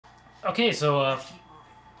Okay, so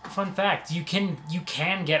fun fact: you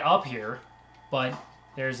can get up here, but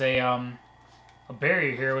there's a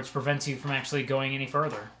barrier here which prevents you from actually going any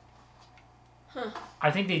further. Huh.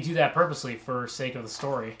 I think they do that purposely for sake of the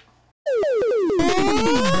story.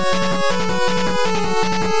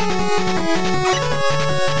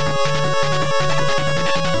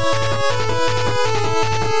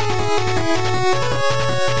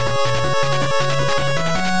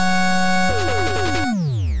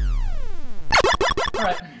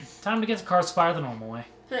 Alright, time to get to Karlspire the normal way.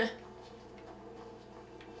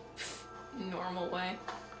 Normal way.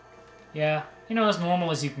 Yeah, you know, as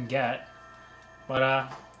normal as you can get.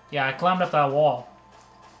 But, yeah, I climbed up that wall.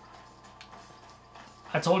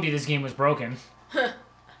 I told you this game was broken.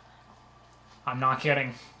 I'm not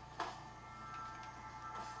kidding.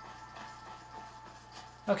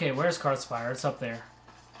 Okay, where's Karlspire? It's up there.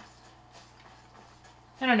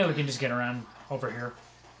 And I know we can just get around over here.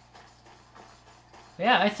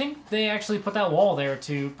 Yeah, I think they actually put that wall there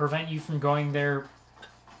to prevent you from going there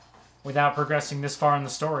without progressing this far in the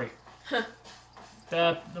story.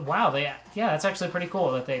 Wow, yeah, that's actually pretty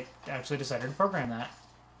cool that they actually decided to program that.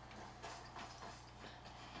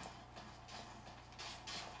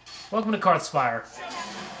 Welcome to Karlspire.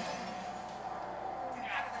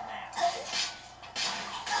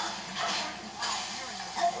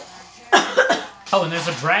 Oh, and there's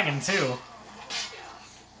a dragon, too.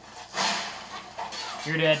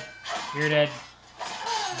 You're dead. You're dead.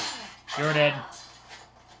 You're dead.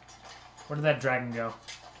 Where did that dragon go?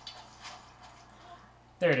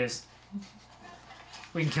 There it is.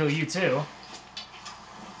 We can kill you, too.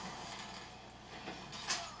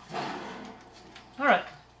 Alright.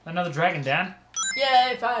 Another dragon down.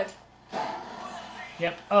 Yay, 5.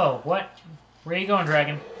 Yep. Oh, what? Where are you going,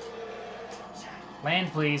 dragon?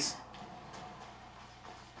 Land, please.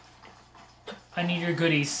 I need your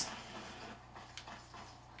goodies.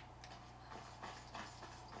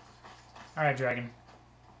 Alright, dragon.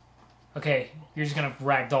 Okay, you're just gonna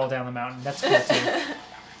ragdoll down the mountain. That's cool, too.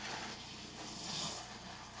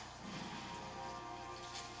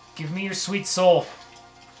 Give me your sweet soul.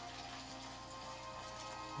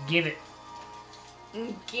 Give it.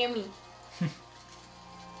 Gimme.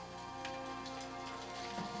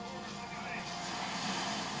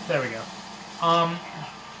 There we go.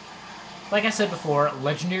 Like I said before,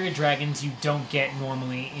 legendary dragons you don't get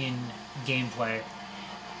normally in gameplay.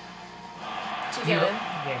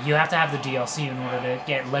 Yeah, you have to have the DLC in order to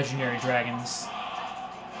get legendary dragons.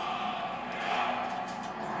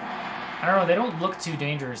 I don't know, they don't look too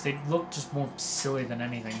dangerous. They look just more silly than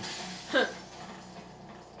anything.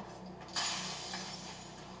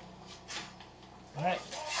 Alright.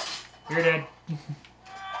 You're dead.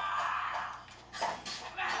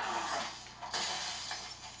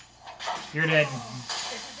 You're dead.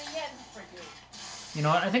 You know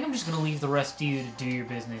what? I think I'm just gonna leave the rest of you to do your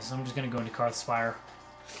business. I'm just gonna go into Karlspire.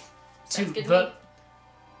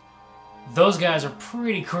 Those guys are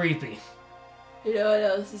pretty creepy. You know what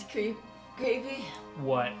else is creepy?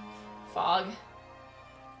 What? Fog.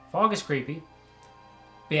 Fog is creepy.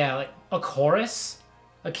 But yeah, like a chorus.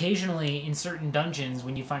 Occasionally, in certain dungeons,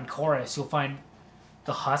 when you find chorus, you'll find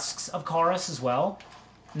the husks of chorus as well.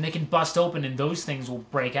 And they can bust open and those things will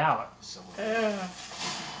break out.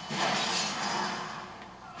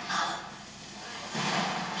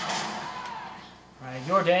 Alright,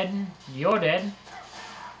 you're dead. You're dead.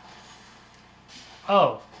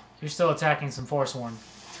 Oh, you're still attacking some Forsworn.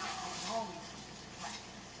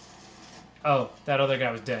 Oh, that other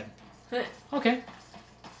guy was dead. Okay.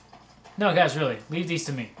 No, guys, really, leave these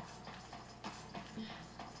to me.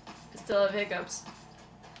 Still have hiccups.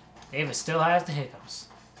 Ava still has the hiccups.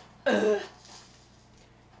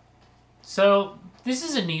 So, this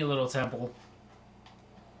is a neat little temple.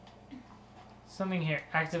 Something here.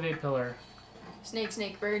 Activate pillar. Snake,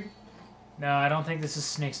 snake, bird. No, I don't think this is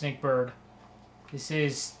snake, snake, bird. This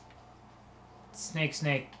is snake,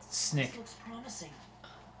 snake, snick. This looks promising.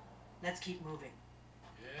 Let's keep moving.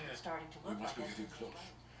 Yeah, It's starting to look we must like be it. getting close.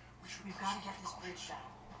 We've got to get this bridge down.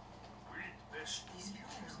 This. These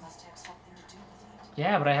pillars must have something to do with it.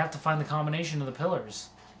 Yeah, but I have to find the combination of the pillars.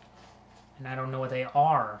 And I don't know what they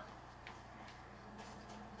are.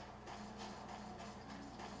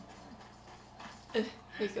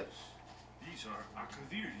 Hiccups. These are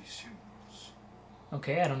Akaviri symbols.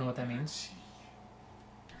 Okay, I don't know what that Let's means. see.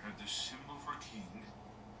 You have the symbol for king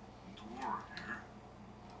and warrior.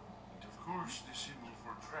 And of course the symbol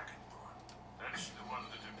for dragonborn. That's the one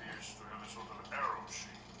that appears to have a sort of arrow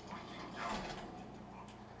shape pointing down at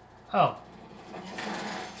the bottom. Oh,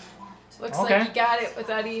 Looks Okay. like you got it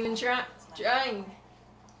without even trying.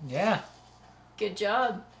 yeah. Good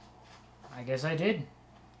job. I guess I did.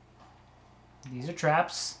 These are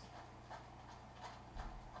traps.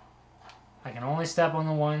 I can only step on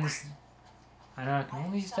the ones... I know I can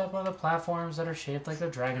only step on the platforms that are shaped like the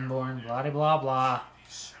dragonborn. Blah blah blah.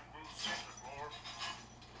 These symbols on the floor.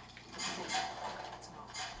 Let's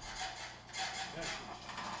move.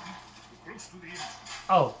 We're close to the entrance.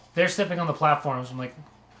 Oh, they're stepping on the platforms. I'm like,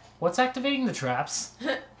 what's activating the traps?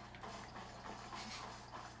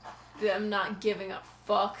 Them not giving a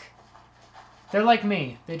fuck. They're like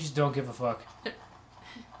me. They just don't give a fuck.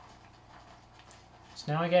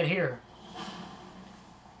 So now I get here.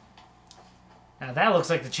 Now that looks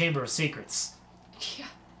like the Chamber of Secrets. Yeah.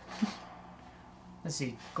 Let's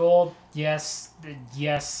see. Gold, yes,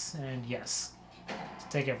 yes, and yes. Let's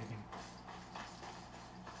take everything.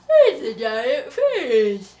 It's a giant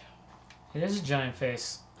fish. It is a giant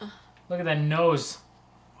face. Look at that nose.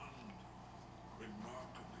 Remarkably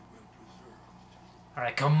well preserved.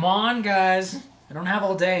 Alright, come on, guys. I don't have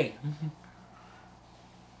all day.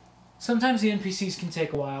 Sometimes the NPCs can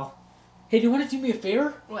take a while. Hey, do you want to do me a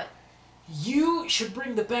favor? What? You should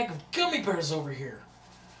bring the bag of gummy bears over here.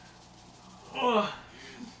 Ugh.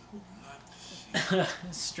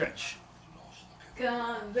 Stretch.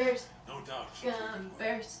 Gum bears. No doubt. Gum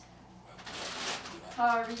bears.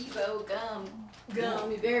 Haribo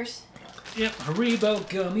gummy bears. Yep, Haribo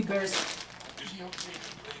gummy bears. Is he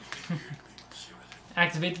okay?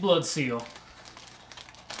 Activate the blood seal.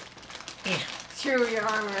 Eh. Through your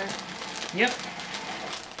armor. Yep.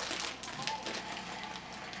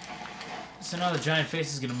 So now the giant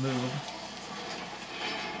face is gonna move.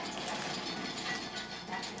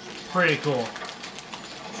 Pretty cool.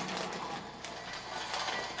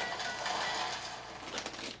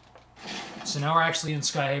 So now we're actually in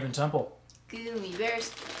Skyhaven Temple. Gummy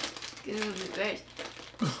bears. Gummy bears.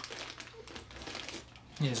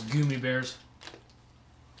 Yes, Goomy Bears.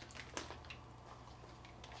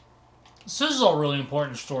 So this is all really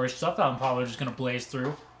important story stuff that I'm probably just gonna blaze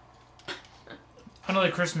through.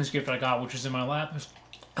 Another Christmas gift I got, which is in my lap, is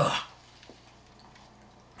a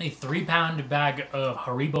 3-pound bag of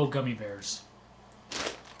Haribo gummy bears.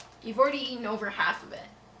 You've already eaten over half of it.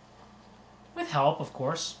 With help, of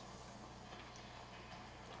course.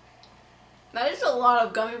 That is a lot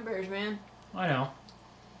of gummy bears, man. I know.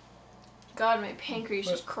 God, my pancreas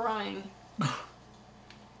is crying.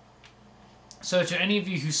 So to any of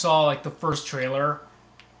you who saw like the first trailer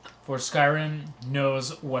for Skyrim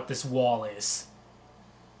knows what this wall is.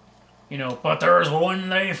 You know, but there's one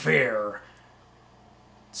they fear.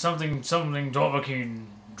 Something Dovahkiin,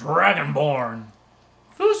 dragonborn.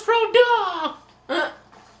 Who's from da?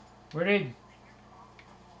 Where did?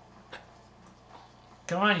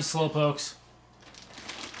 Come on, you slowpokes.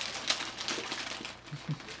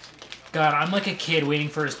 God, I'm like a kid waiting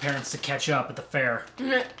for his parents to catch up at the fair.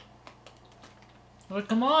 Like,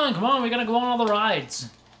 come on, we gotta go on all the rides.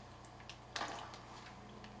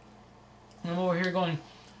 I'm over here going,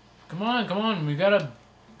 come on, we gotta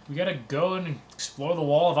go and explore the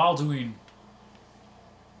wall of Alduin.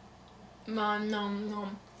 Nom nom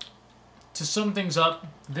nom. To sum things up,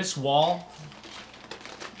 this wall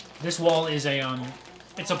is a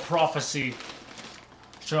it's a prophecy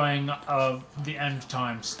showing of the end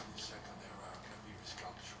times.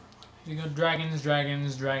 You go dragons,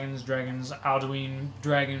 Alduin,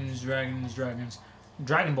 dragons.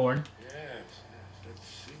 Dragonborn. Yes, let's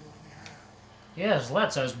see what we have. Yes,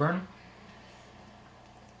 let's, Esbern.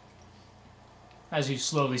 As you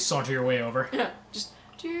slowly saunter your way over. Just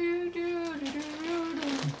do do do do do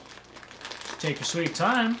do. Take your sweet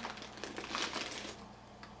time.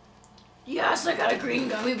 Yes, I got a green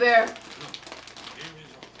gummy bear.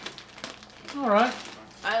 Alright.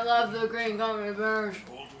 I love the green gummy bears.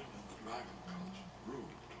 Alduin and the dragon cult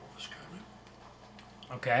ruled over Skyrim.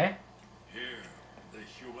 Okay. Here, the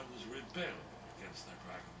humans rebelled against their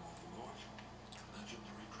dragonborn lords.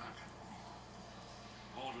 Legendary dragon.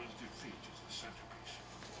 Alduin's defeat is the centerpiece of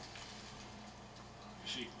the war. You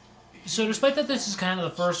see, So despite that this is kind of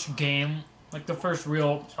the first game, like the first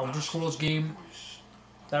real Elder Scrolls game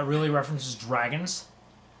that really references dragons,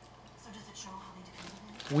 So does it show how they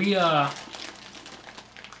defeated him?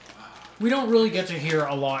 we don't really get to hear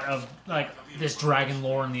a lot of like this dragon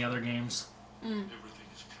lore in the other games. everything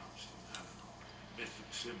is couched in animal,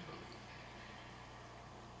 mythic symbol.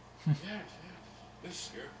 Yes.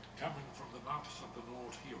 This here, coming from the mouths of the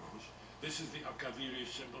Nord heroes, this is the Akaviri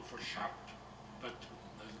symbol for shout. But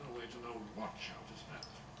there's no way to know what shout is meant.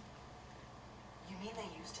 You mean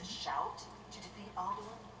they used to shout to defeat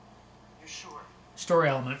Alduin? You're sure? Story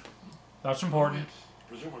element. That's important. Yes,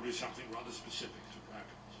 presumably something rather specific to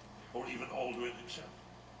dragons, or even Alduin himself.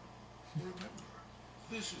 Remember,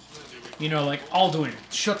 This is where they You know, like Alduin,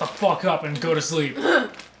 shut the fuck up and go to sleep.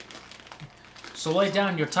 So lay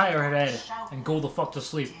down your tired head and go the fuck to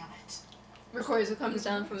sleep. Damn it. Rayquaza comes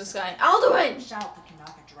down from the sky. Alduin! Shout that can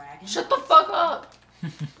knock a dragon. Shut the fuck up!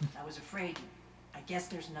 I was afraid. I guess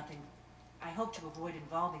there's nothing. I hope to avoid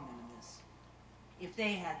involving them in this. If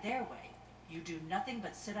they had their way, you do nothing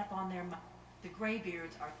but sit up on their. The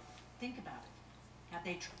Greybeards are. Think about it. Have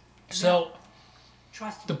they? So,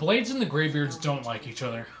 Trust the me. Blades and the Greybeards don't like each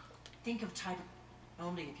other. Think of type.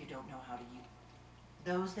 Only if you don't know how to use.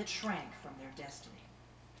 Those that shrank from their destiny,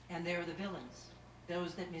 and they're the villains.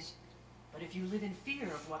 Those that miss. But if you live in fear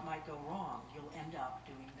of what might go wrong, you'll end up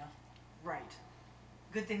doing nothing. Right.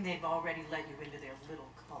 Good thing they've already let you into their little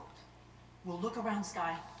cult. We'll look around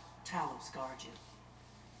Sky. Talos guard you.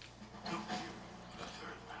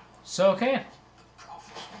 So, okay.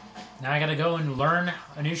 Now I gotta go and learn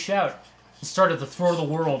a new shout. And start at the throat of the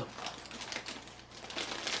world.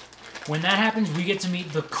 When that happens, we get to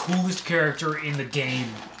meet the coolest character in the game.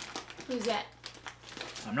 Who's that?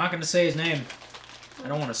 I'm not gonna say his name. I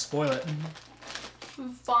don't want to spoil it.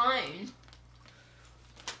 Fine.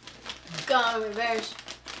 Gummy bears.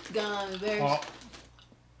 Gummy bears. Well,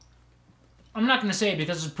 I'm not gonna say it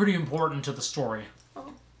because it's pretty important to the story.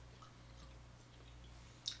 Oh.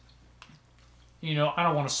 You know, I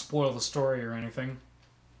don't want to spoil the story or anything.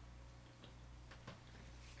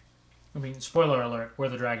 I mean, spoiler alert, we're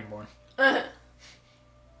the dragonborn.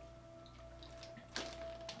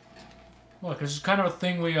 Look, this is kind of a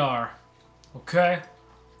thing we are. Okay?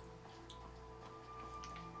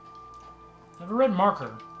 I have a red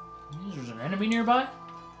marker. There's an enemy nearby?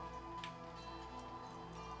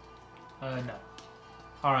 No.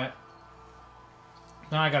 Alright.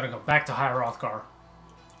 Now I gotta go back to High Rothgar.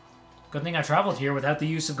 Good thing I traveled here without the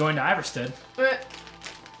use of going to Iverstead.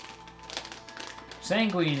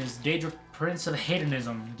 Sanguine is the Daedric Prince of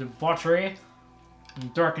Hedonism, debauchery,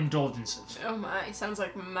 and dark indulgences. Oh my, sounds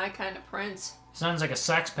like my kind of prince. Sounds like a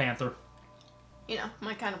Sex Panther. You know,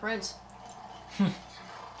 my kind of prince.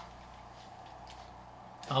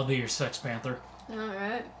 I'll be your Sex Panther.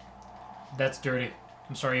 Alright. That's dirty.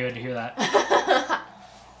 I'm sorry you had to hear that.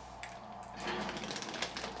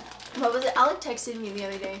 What was it? Alec texted me the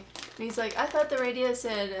other day. And he's like, I thought the radio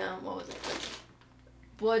said, what was it?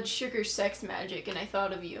 Blood, sugar, sex, magic. And I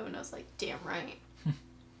thought of you. And I was like, damn right.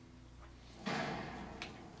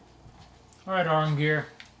 Alright, Arngir.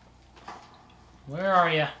 Where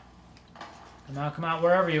are you? Come out,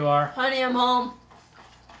 wherever you are. Honey, I'm home.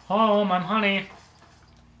 Home, I'm honey.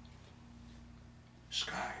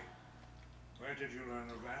 Sky, where did you learn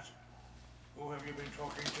of that? Who have you been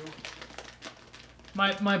talking to?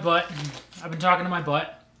 My butt. I've been talking to my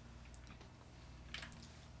butt.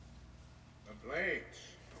 The Blades,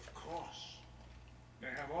 of course. They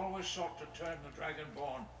have always sought to turn the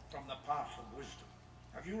dragonborn from the path of wisdom.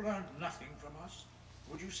 Have you learned nothing from us?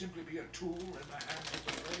 Would you simply be a tool in the hands of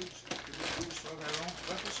the Blades to be used for their own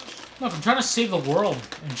purposes? Look, I'm trying to save the world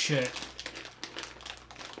and shit.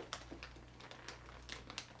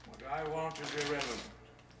 What I want is irrelevant.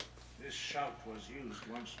 This shout was used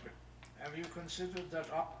once, but have you considered that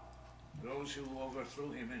those who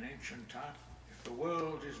overthrew him in ancient time? If the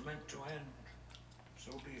world is meant to end,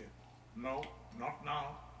 so be it. No, not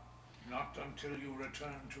now. Not until you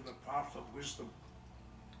return to the path of wisdom.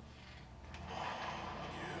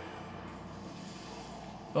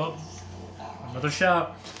 Oh, another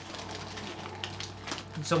shout.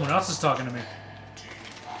 Someone else is talking to me.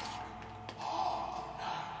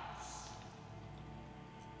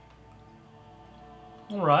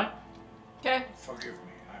 Alright. Okay. Forgive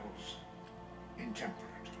me, I was intemperate.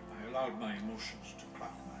 I allowed my emotions to cloud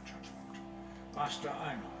my judgment. Master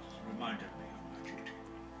Einar reminded me of my duty.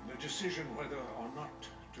 The decision whether or not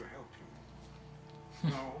to help you.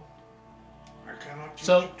 No, I cannot teach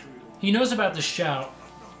So, it to you. he knows about the shout, Know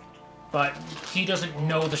it. but he doesn't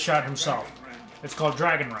know the shout himself. Dragonrend, It's called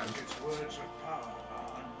Dragon Run. its words of power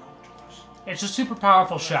are unknown to us. It's a super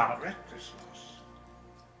powerful I shout. regret this loss.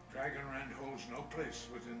 Dragonrend holds no place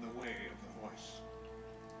within the way of the voice.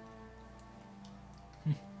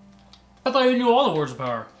 I thought you knew all the words of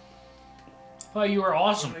power. I thought you were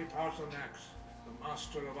awesome. Only Parthenax, the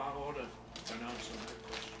master of our order, can answer that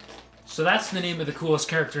question. So that's the name of the coolest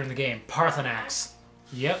character in the game, Parthenax.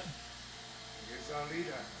 Yep. He is our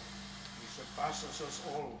leader. He surpasses us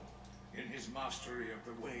all in his mastery of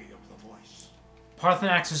the way of the voice.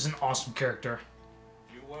 Parthenax is an awesome character.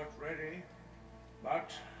 You weren't ready,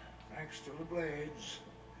 but thanks to the Blades,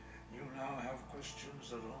 you now have questions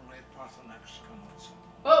that only Parthenax can answer.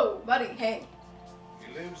 Whoa, buddy, hey.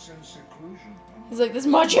 He lives in seclusion on He's like, this is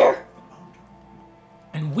my chair. the mountain.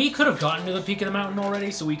 And we could have gotten to the peak of the mountain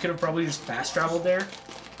already, so we could have probably just fast traveled there.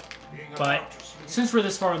 But since we're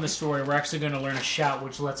this far in the story, we're actually going to learn a shout,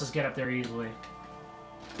 which lets us get up there easily.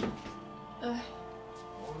 Only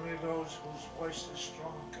those whose voice is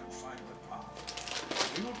strong can find the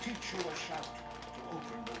path. We will teach you a shout to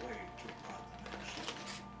open the way to Pathanax.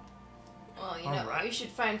 Well, you know, Alright. we should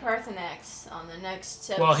find Parthenax on the next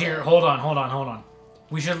episode. Well, here, hold on.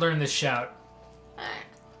 We should learn this shout. Alright.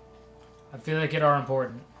 I feel like it are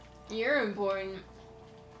important. You're important.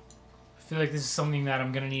 I feel like this is something that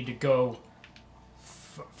I'm going to need to go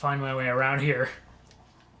find my way around here.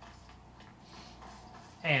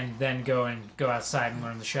 And then go outside and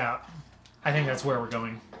learn the shout. I think that's where we're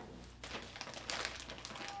going.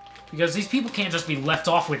 Because these people can't just be left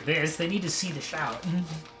off with this. They need to see the shout.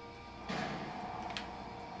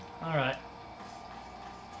 Alright.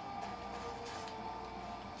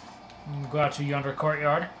 I'm going to go out to yonder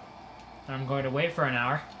courtyard. And I'm going to wait for an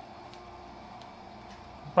hour.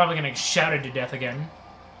 I'm probably going to get shouted to death again.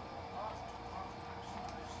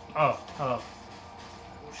 Oh, hello.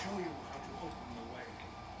 I will show you how to open the way.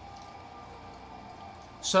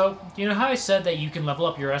 So, you know how I said that you can level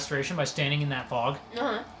up your restoration by standing in that fog?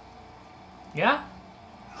 Uh-huh. Yeah?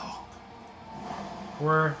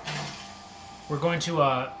 We're going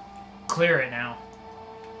to, clear it now.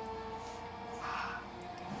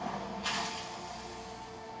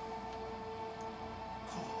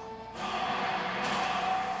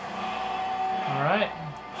 Alright.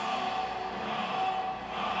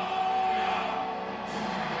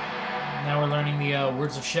 Now we're learning the,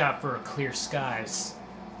 words of shout for clear skies.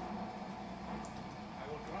 I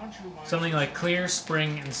will grant you my Something like clear,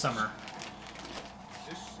 spring, and summer.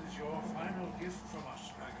 This is your final gift from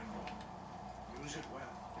us, dragonborn. Use it well.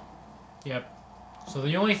 Yep. So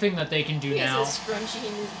the only thing that they can do He now... has a scrunchie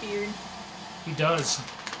in his beard. He does.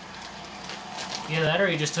 Yeah, that or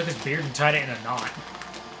he just took his beard and tied it in a knot.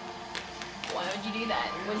 Why would you do that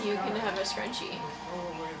when you can have a scrunchie? Throw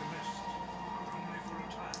away the mist, but only for a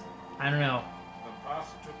time. I don't know. The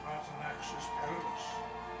path to Pathanax is perilous,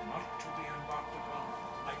 not to be embarked upon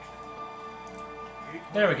lightly.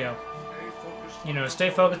 Keep There we go. Stay focused. You know, stay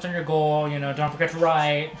focused on your goal, you know, don't forget to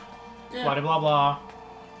write, blah, blah, blah.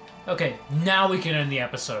 Okay, now we can end the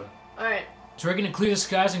episode. Alright. So we're going to clear the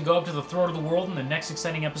skies and go up to the throat of the world in the next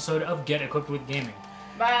exciting episode of Get Equipped with Gaming.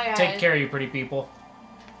 Bye, guys. Take care, you pretty people.